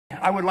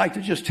I would like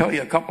to just tell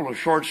you a couple of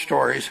short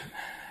stories,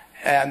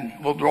 and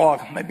we'll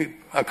draw maybe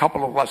a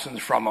couple of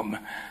lessons from them.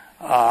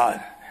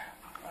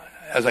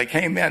 As I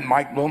came in,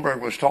 Mike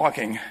Bloomberg was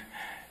talking,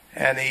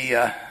 and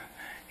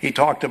he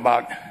talked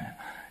about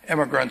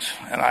immigrants,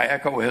 and I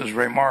echo his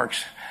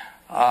remarks.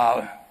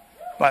 But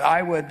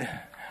I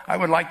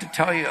would like to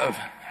tell you of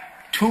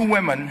two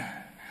women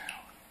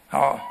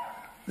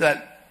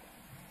that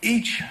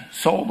each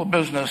sold a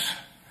business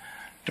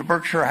to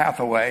Berkshire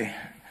Hathaway,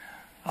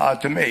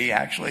 to me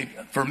actually,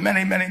 for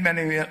many, many,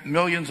 many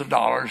millions of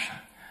dollars.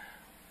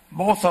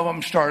 Both of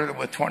them started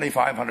with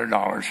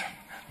 $2,500.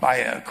 By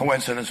a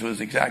coincidence, it was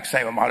the exact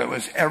same amount. It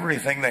was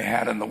everything they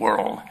had in the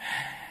world.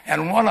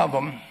 And one of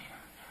them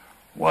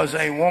was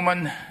a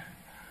woman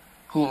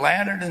who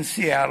landed in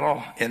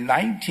Seattle in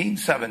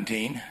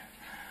 1917,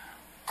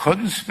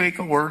 couldn't speak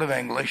a word of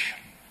English,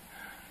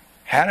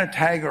 had a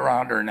tag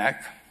around her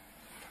neck.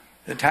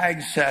 The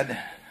tag said,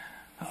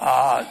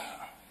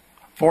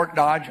 Fort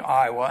Dodge,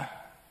 Iowa.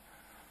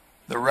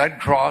 The Red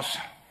Cross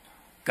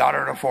got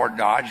her to Fort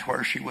Dodge,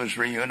 where she was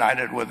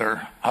reunited with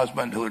her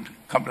husband who had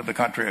come to the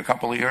country a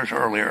couple of years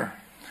earlier.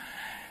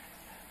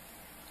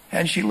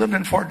 And she lived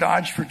in Fort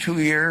Dodge for 2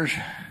 years,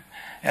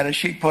 and as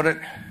she put it,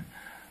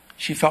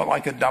 she felt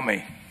like a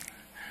dummy.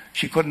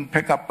 She couldn't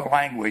pick up the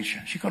language.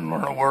 She couldn't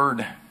learn a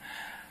word.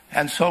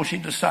 And so she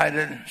and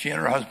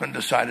her husband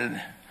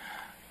decided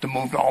to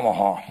move to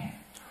Omaha.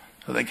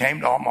 So they came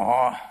to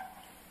Omaha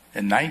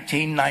in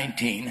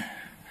 1919,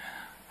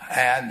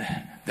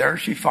 and there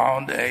she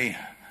found a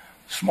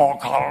small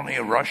colony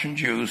of Russian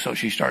Jews, so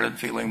she started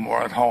feeling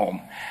more at home.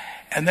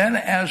 And then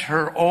as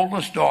her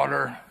oldest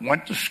daughter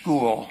went to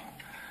school,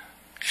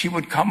 she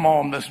would come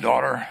home, this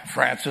daughter,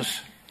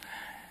 Frances,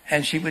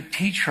 and she would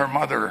teach her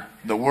mother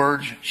the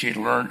words she'd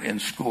learned in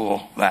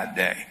school that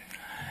day.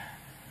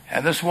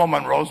 And this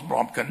woman, Rose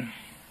Blumkin,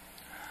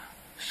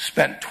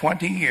 spent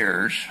 20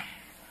 years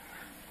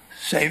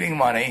saving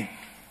money,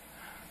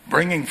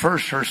 bringing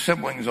first her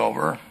siblings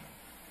over,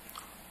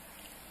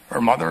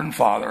 her mother and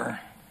father,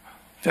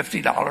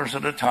 $50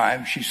 at a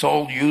time. She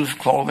sold used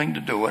clothing to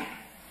do it.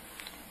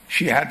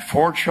 She had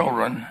 4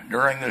 children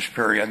during this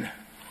period.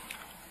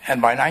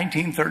 And by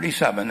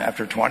 1937,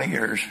 after 20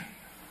 years,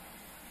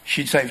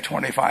 she'd saved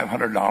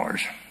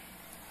 $2,500.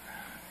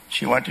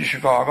 She went to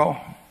Chicago,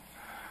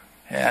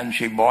 and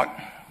she bought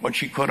what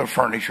she could of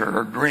furniture.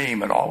 Her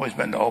dream had always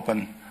been to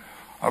open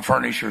a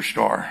furniture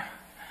store.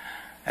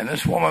 And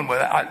this woman,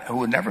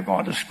 who had never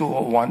gone to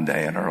school one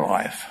day in her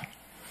life,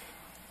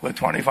 with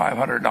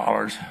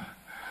 $2,500,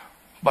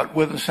 but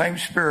with the same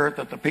spirit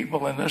that the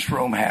people in this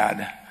room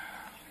had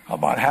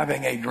about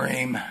having a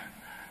dream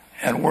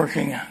and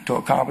working to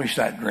accomplish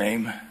that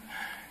dream,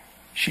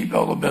 she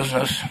built a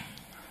business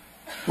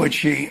which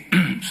she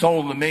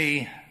sold to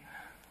me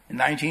in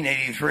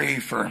 1983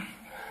 for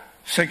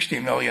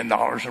 $60 million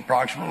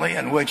approximately,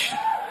 and which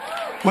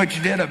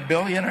did $1.5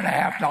 billion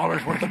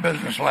worth of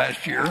business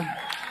last year.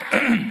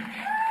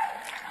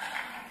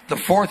 The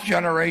 4th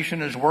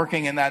generation is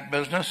working in that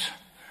business.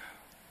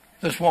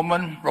 This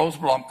woman, Rose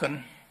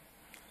Blumkin,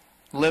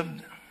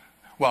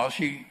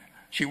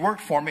 she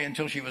worked for me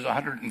until she was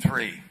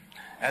 103.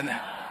 And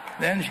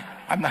then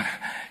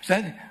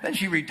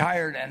she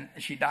retired, and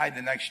she died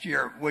the next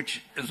year,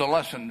 which is a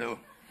lesson to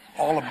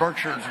all of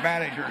Berkshire's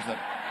managers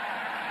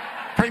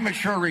that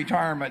premature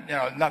retirement,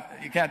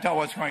 you can't tell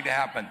what's going to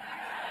happen.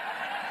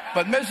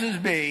 But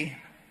Mrs. B,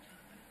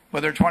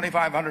 with her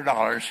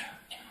 $2,500,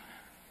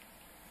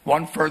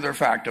 one further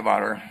fact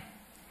about her,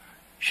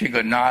 she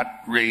could not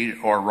read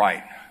or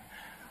write.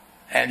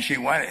 And she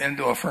went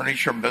into a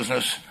furniture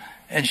business,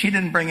 and she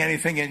didn't bring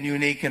anything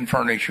unique in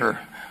furniture,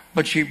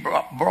 but she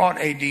brought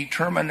a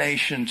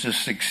determination to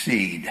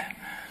succeed.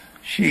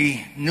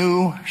 She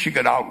knew she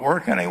could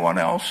outwork anyone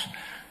else.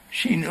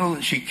 She knew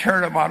that she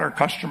cared about her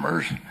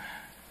customers.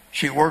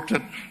 She worked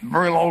at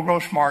very low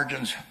gross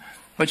margins,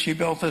 but she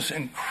built this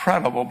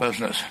incredible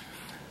business.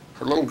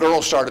 Her little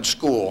girl started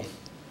school,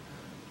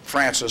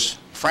 Frances.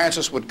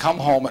 Frances would come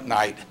home at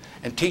night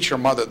and teach her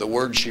mother the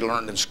words she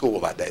learned in school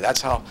that day.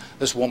 That's how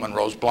this woman,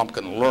 Rose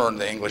Blumkin, learned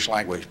the English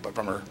language, but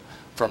from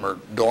her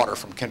daughter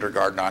from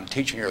kindergarten on,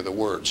 teaching her the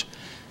words.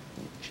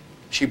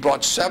 She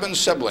brought 7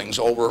 siblings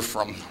over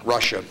from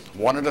Russia,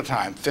 one at a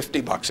time,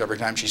 $50 every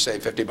time she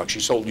saved $50. She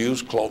sold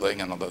used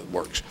clothing and other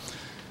works.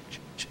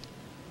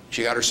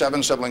 She got her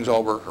 7 siblings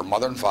over, her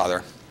mother and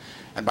father,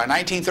 and by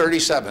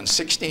 1937,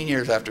 16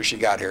 years after she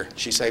got here,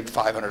 she saved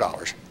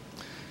 $500.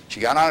 She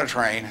got on a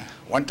train,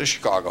 went to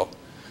Chicago,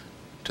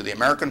 to the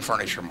American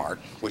Furniture Mart,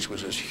 which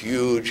was this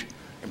huge,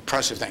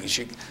 impressive thing.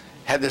 She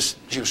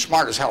was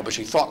smart as hell, but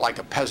she thought like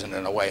a peasant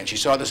in a way, and she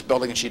saw this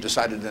building and she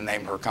decided to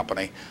name her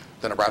company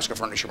the Nebraska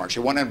Furniture Mart. She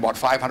went in and bought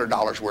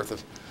 $500 worth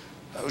of,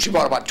 she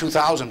bought about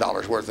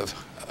 $2,000 worth of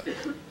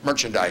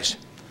merchandise.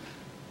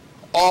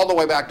 All the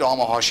way back to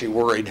Omaha, she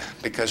worried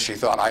because she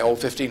thought, I owe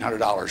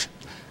 $1,500,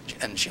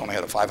 and she only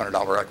had a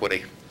 $500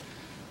 equity.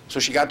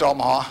 So she got to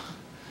Omaha.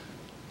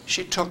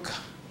 She took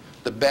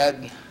the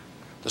bed,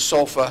 the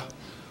sofa,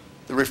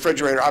 the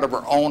refrigerator out of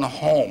her own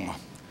home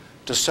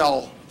to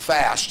sell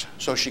fast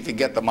so she could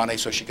get the money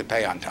so she could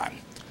pay on time.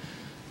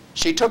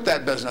 She took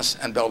that business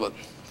and built it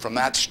from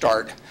that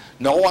start.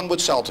 No one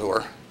would sell to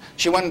her.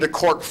 She went into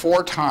court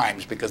 4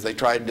 times because they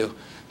tried to,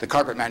 the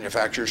carpet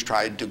manufacturers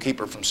tried to keep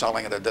her from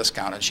selling at a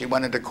discount. And she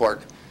went into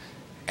court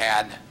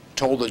and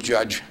told the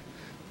judge,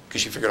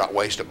 because she figured out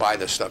ways to buy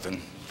this stuff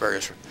in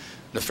various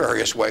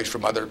nefarious ways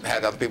from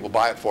had other people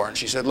buy it for her. And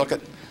she said, look,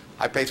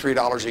 I pay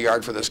 $3 a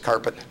yard for this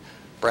carpet.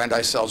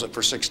 Brandeis sells it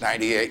for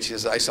 $6.98. She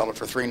says, I sell it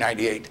for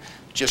 $3.98.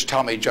 Just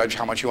tell me, Judge,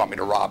 how much you want me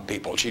to rob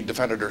people. She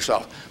defended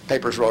herself.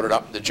 Papers wrote it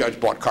up. The judge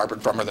bought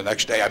carpet from her the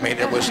next day. I mean,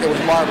 it was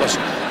marvelous.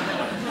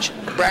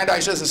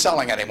 Brandeis isn't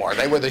selling anymore.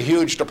 They were the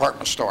huge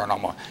department store in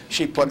Omaha.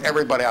 She put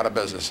everybody out of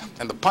business.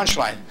 And the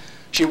punchline,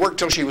 she worked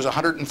till she was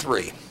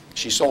 103.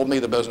 She sold me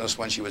the business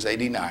when she was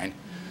 89.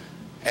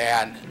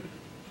 And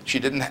she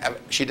didn't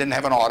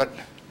have an audit.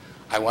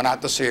 I went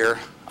out to see her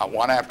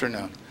one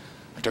afternoon.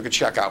 I took a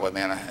check out with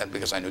me and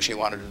because I knew she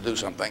wanted to do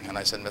something. And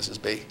I said, Mrs.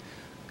 B,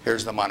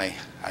 here's the money.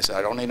 I said,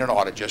 I don't need an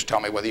audit. Just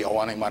tell me whether you owe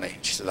any money.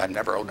 She said, I've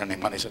never owed any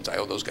money since I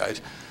owed those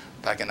guys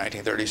back in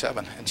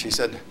 1937. And she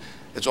said,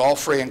 it's all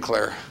free and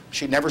clear.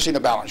 She'd never seen a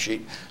balance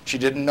sheet. She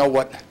didn't know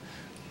what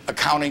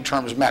accounting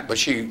terms meant, but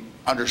she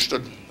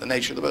understood the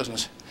nature of the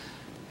business.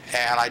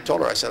 And I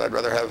told her, I said, I'd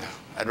rather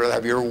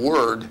have your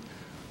word,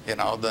 you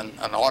know, than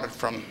an audit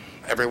from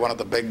every one of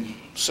the big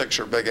 6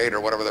 or big 8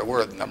 or whatever there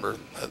were, the number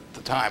at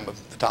the time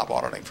of the top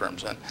auditing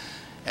firms.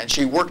 And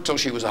she worked till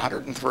she was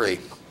 103.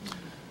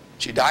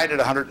 She died at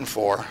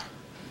 104.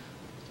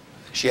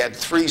 She had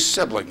 3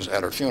 siblings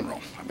at her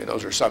funeral. I mean,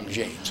 those are some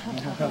genes.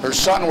 Her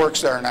son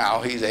works there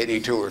now. He's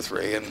 82 or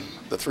 3, and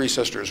the 3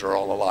 sisters are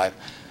all alive.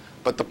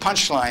 But the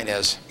punchline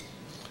is,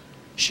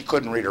 she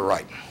couldn't read or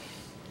write.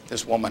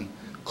 This woman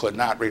could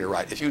not read or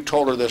write. If you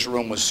told her this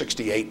room was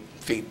 68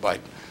 feet by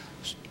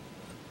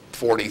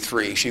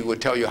 43, she would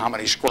tell you how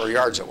many square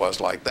yards it was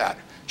like that.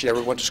 She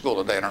never went to school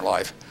a day in her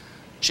life.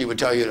 She would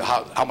tell you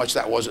how much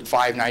that was at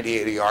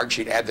 $5.98 a yard.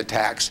 She'd add the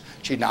tax.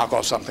 She'd knock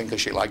off something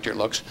because she liked your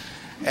looks.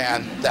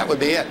 And that would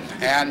be it.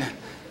 And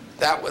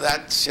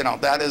that's, you know,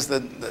 that is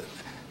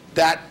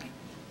that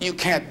you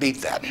can't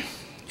beat that,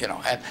 you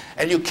know.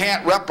 And you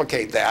can't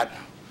replicate that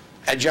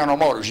at General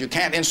Motors. You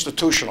can't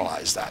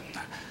institutionalize that.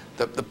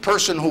 The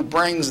person who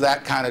brings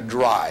that kind of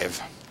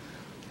drive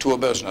to a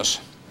business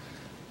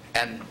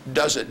and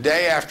does it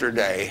day after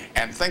day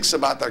and thinks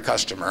about their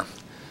customer,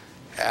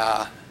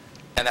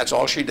 and that's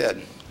all she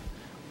did.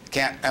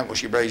 Well,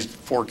 she raised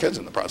 4 kids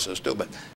in the process too, but